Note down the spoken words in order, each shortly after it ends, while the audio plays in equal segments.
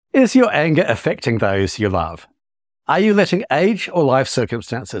Is your anger affecting those you love? Are you letting age or life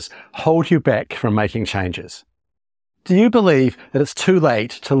circumstances hold you back from making changes? Do you believe that it's too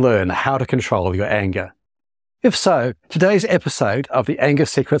late to learn how to control your anger? If so, today's episode of the Anger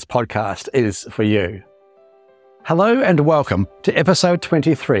Secrets podcast is for you. Hello and welcome to episode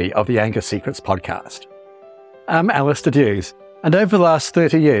 23 of the Anger Secrets podcast. I'm Alistair Dews, and over the last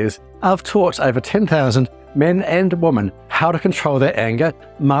 30 years, I've taught over 10,000 men and women how to control their anger,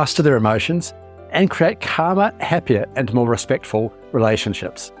 master their emotions, and create calmer, happier, and more respectful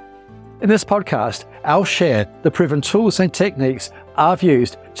relationships. In this podcast, I'll share the proven tools and techniques I've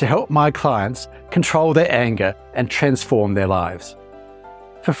used to help my clients control their anger and transform their lives.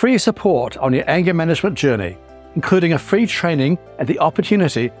 For free support on your anger management journey, including a free training and the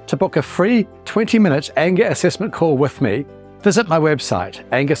opportunity to book a free 20-minute anger assessment call with me, visit my website,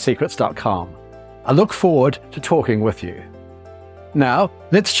 angersecrets.com. I look forward to talking with you. Now,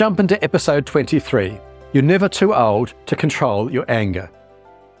 let's jump into episode 23. You're never too old to control your anger.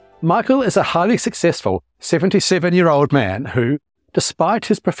 Michael is a highly successful 77-year-old man who, despite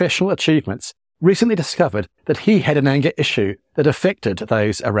his professional achievements, recently discovered that he had an anger issue that affected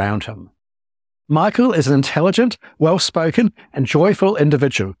those around him. Michael is an intelligent, well-spoken, and joyful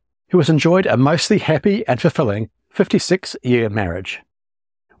individual who has enjoyed a mostly happy and fulfilling 56-year marriage.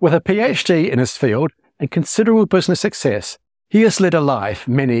 With a PhD in his field and considerable business success, he has led a life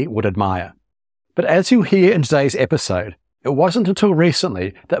many would admire. But as you'll hear in today's episode, it wasn't until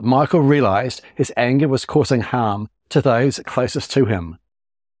recently that Michael realized his anger was causing harm to those closest to him.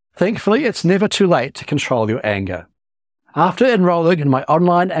 Thankfully, it's never too late to control your anger. After enrolling in my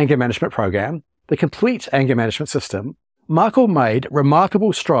online anger management program, the Complete Anger Management System, Michael made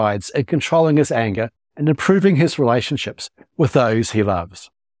remarkable strides in controlling his anger and improving his relationships with those he loves.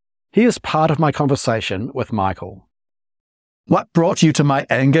 Here's part of my conversation with Michael. What brought you to my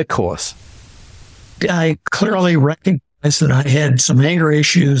anger course? I clearly recognized that I had some anger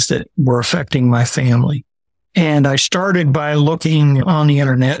issues that were affecting my family. And I started by looking on the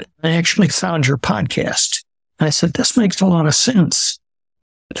internet. I actually found your podcast. And I said, this makes a lot of sense.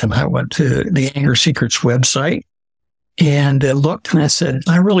 And I went to the Anger Secrets website and looked and I said,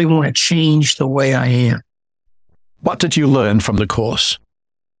 I really want to change the way I am. What did you learn from the course?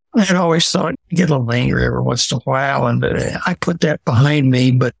 I had always thought I get a little angry every once in a while, and I put that behind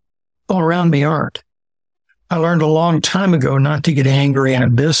me, but all around me aren't. I learned a long time ago not to get angry in a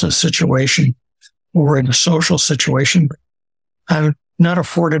business situation or in a social situation, but I've not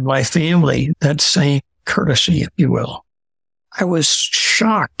afforded my family that same courtesy, if you will. I was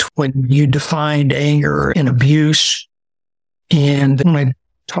shocked when you defined anger and abuse. And when I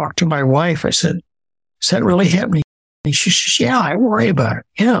talked to my wife, I said, is that really happening? And she says, yeah, I worry about it.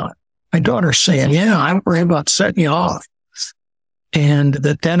 Yeah. My daughter's saying, yeah, I worry about setting you off. And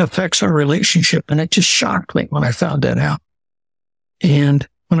that affects our relationship. And it just shocked me when I found that out. And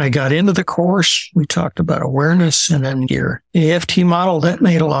when I got into the course, we talked about awareness and then your EFT model. That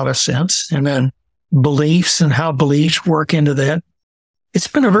made a lot of sense. And then beliefs and how beliefs work into that. It's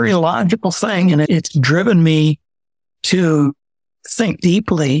been a very logical thing. And it's driven me to think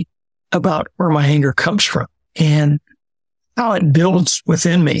deeply about where my anger comes from and how it builds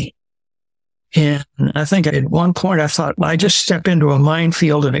within me. And I think at one point I thought, well, I just step into a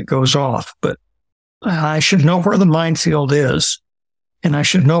minefield and it goes off. But I should know where the minefield is, and I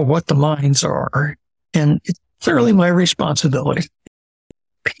should know what the mines are. And it's clearly my responsibility.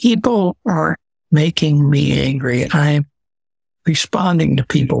 People are making me angry. I'm responding to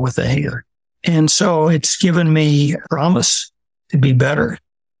people with anger. And so it's given me a promise to be better.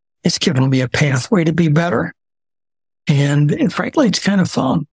 It's given me a pathway to be better. And frankly, it's kind of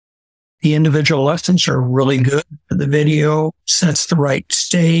fun. The individual lessons are really good. The video sets the right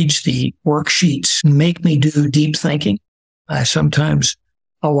stage. The worksheets make me do deep thinking. I'll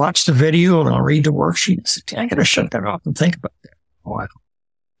watch the video and I'll read the worksheet and say, I got to shut that off and think about that for a while.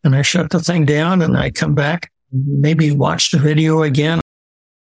 And I shut the thing down and I come back, maybe watch the video again.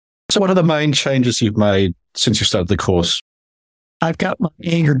 So what are the main changes you've made since you started the course? I've got my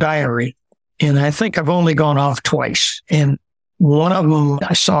anger diary, and I think I've only gone off twice. And one of them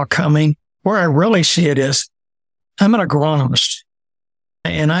I saw coming. Where I really see it is I'm an agronomist,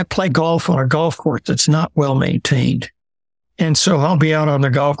 and I play golf on a golf course that's not well maintained. And so I'll be out on the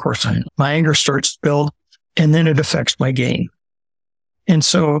golf course and my anger starts to build, and then it affects my game. And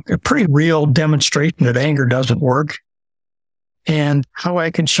so a pretty real demonstration that anger doesn't work. And how I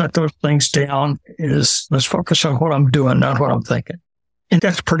can shut those things down is let's focus on what I'm doing, not what I'm thinking. And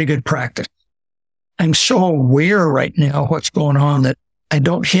that's pretty good practice. I'm so aware right now what's going on that I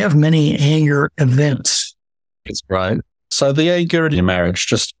don't have many anger events. It's right. So the anger in your marriage,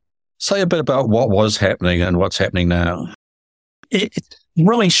 just Say a bit about what was happening and what's happening now. It's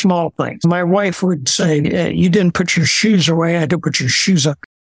really small things. My wife would say, you didn't put your shoes away. I had to put your shoes up.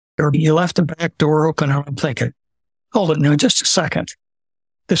 Or you left the back door open. I'm thinking, hold it now, just a second.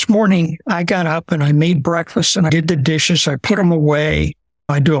 This morning, I got up and I made breakfast and I did the dishes. I put them away.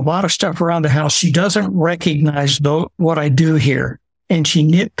 I do a lot of stuff around the house. She doesn't recognize what I do here. And she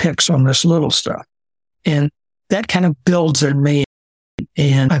nitpicks on this little stuff. And that kind of builds in me.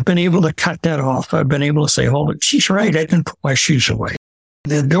 And I've been able to cut that off. I've been able to say, hold it, she's right. I didn't put my shoes away.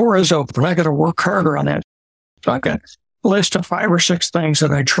 The door is open. I got to work harder on that. So I've got a list of 5 or 6 things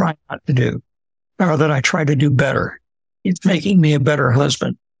that I try not to do, or that I try to do better. It's making me a better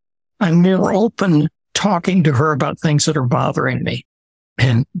husband. I'm more open talking to her about things that are bothering me.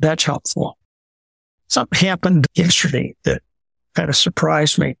 And that's helpful. Something happened yesterday that kind of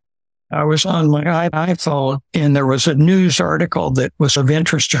surprised me. I was on my iPhone and there was a news article that was of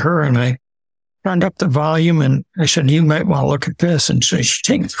interest to her. And I turned up the volume and I said, you might want to look at this. And so she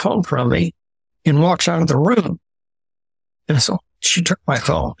takes the phone from me and walks out of the room. And so she took my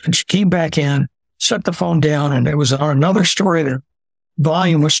phone and she came back in, set the phone down, and it was on another story. The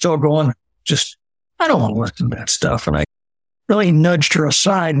volume was still going. Just, I don't want to listen to that stuff. And I really nudged her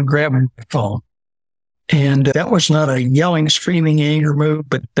aside and grabbed my phone. And that was not a yelling, screaming, anger move,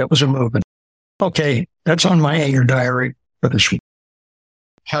 but that was a movement. Okay, that's on my anger diary for this week.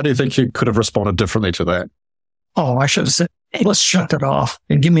 How do you think you could have responded differently to that? Oh, I should have said, hey, let's shut it off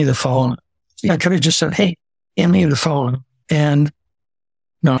and give me the phone. I could have just said, hey, hand me the phone. And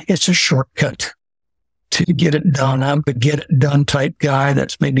no, it's a shortcut to get it done. I'm a get it done type guy.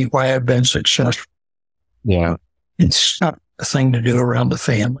 That's maybe why I've been successful. Yeah. It's not a thing to do around the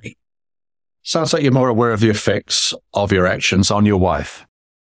family. Sounds like you're more aware of the effects of your actions on your wife.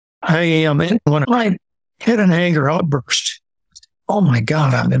 I am. When I hit an anger outburst, oh my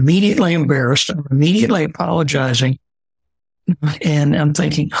God, I'm immediately embarrassed. I'm immediately apologizing. And I'm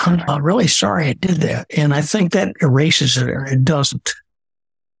thinking, I'm really sorry I did that. And I think that erases it, or it doesn't.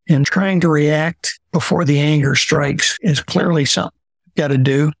 And trying to react before the anger strikes is clearly something you've got to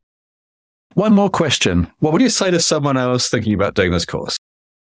do. One more question. What would you say to someone else thinking about doing this course?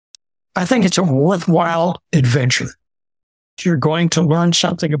 I think it's a worthwhile adventure. You're going to learn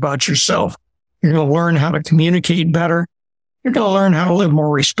something about yourself. You're going to learn how to communicate better. You're going to learn how to live more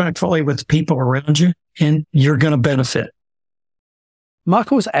respectfully with the people around you, and you're going to benefit.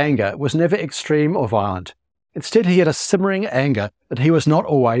 Michael's anger was never extreme or violent. Instead, he had a simmering anger that he was not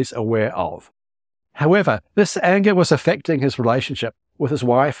always aware of. However, this anger was affecting his relationship with his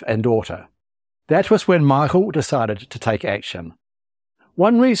wife and daughter. That was when Michael decided to take action.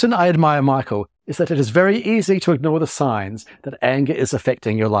 One reason I admire Michael is that it is very easy to ignore the signs that anger is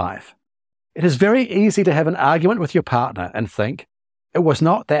affecting your life. It is very easy to have an argument with your partner and think, it was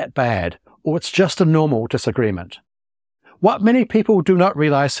not that bad, or it's just a normal disagreement. What many people do not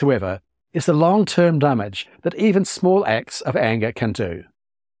realize, however, is the long-term damage that even small acts of anger can do.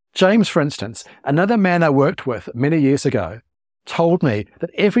 James, for instance, another man I worked with many years ago, told me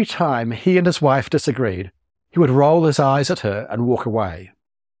that every time he and his wife disagreed, he would roll his eyes at her and walk away.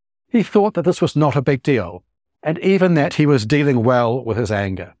 He thought that this was not a big deal, and even that he was dealing well with his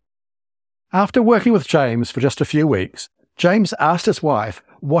anger. After working with James for just a few weeks, James asked his wife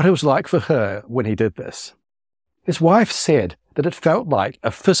what it was like for her when he did this. His wife said that it felt like a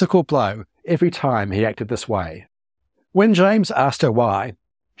physical blow every time he acted this way. When James asked her why,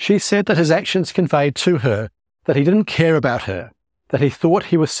 she said that his actions conveyed to her that he didn't care about her, that he thought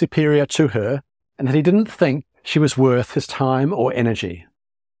he was superior to her, and that he didn't think she was worth his time or energy.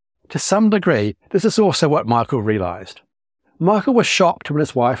 To some degree, this is also what Michael realized. Michael was shocked when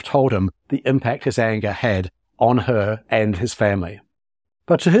his wife told him the impact his anger had on her and his family.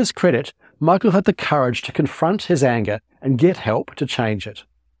 But to his credit, Michael had the courage to confront his anger and get help to change it.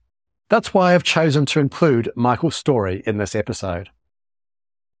 That's why I've chosen to include Michael's story in this episode.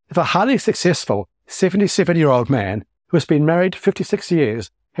 If a highly successful 77-year-old man who has been married 56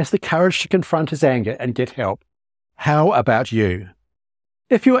 years has the courage to confront his anger and get help, how about you?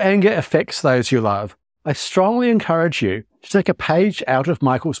 If your anger affects those you love, I strongly encourage you to take a page out of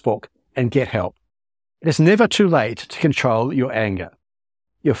Michael's book and get help. It is never too late to control your anger.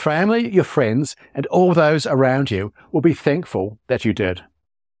 Your family, your friends, and all those around you will be thankful that you did.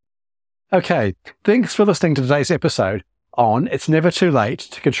 Okay, thanks for listening to today's episode on It's Never Too Late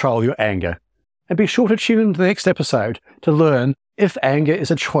to Control Your Anger. And be sure to tune in to the next episode to learn if anger is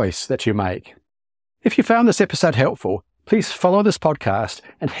a choice that you make. If you found this episode helpful, please follow this podcast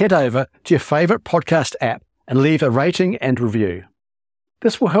and head over to your favorite podcast app and leave a rating and review.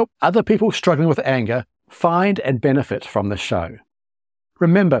 This will help other people struggling with anger find and benefit from this show.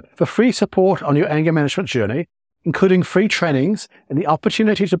 Remember, for free support on your anger management journey, including free trainings and the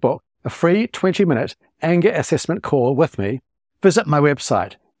opportunity to book a free 20-minute anger assessment call with me, visit my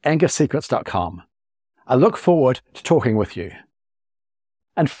website, angersecrets.com. I look forward to talking with you.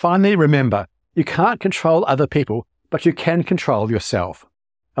 And finally, remember, you can't control other people, but you can control yourself.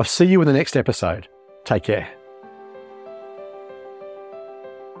 I'll see you in the next episode. Take care.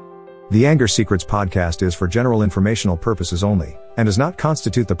 The Anger Secrets podcast is for general informational purposes only, and does not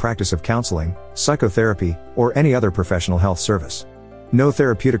constitute the practice of counseling, psychotherapy, or any other professional health service. No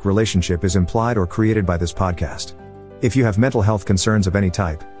therapeutic relationship is implied or created by this podcast. If you have mental health concerns of any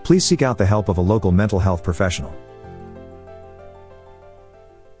type, please seek out the help of a local mental health professional.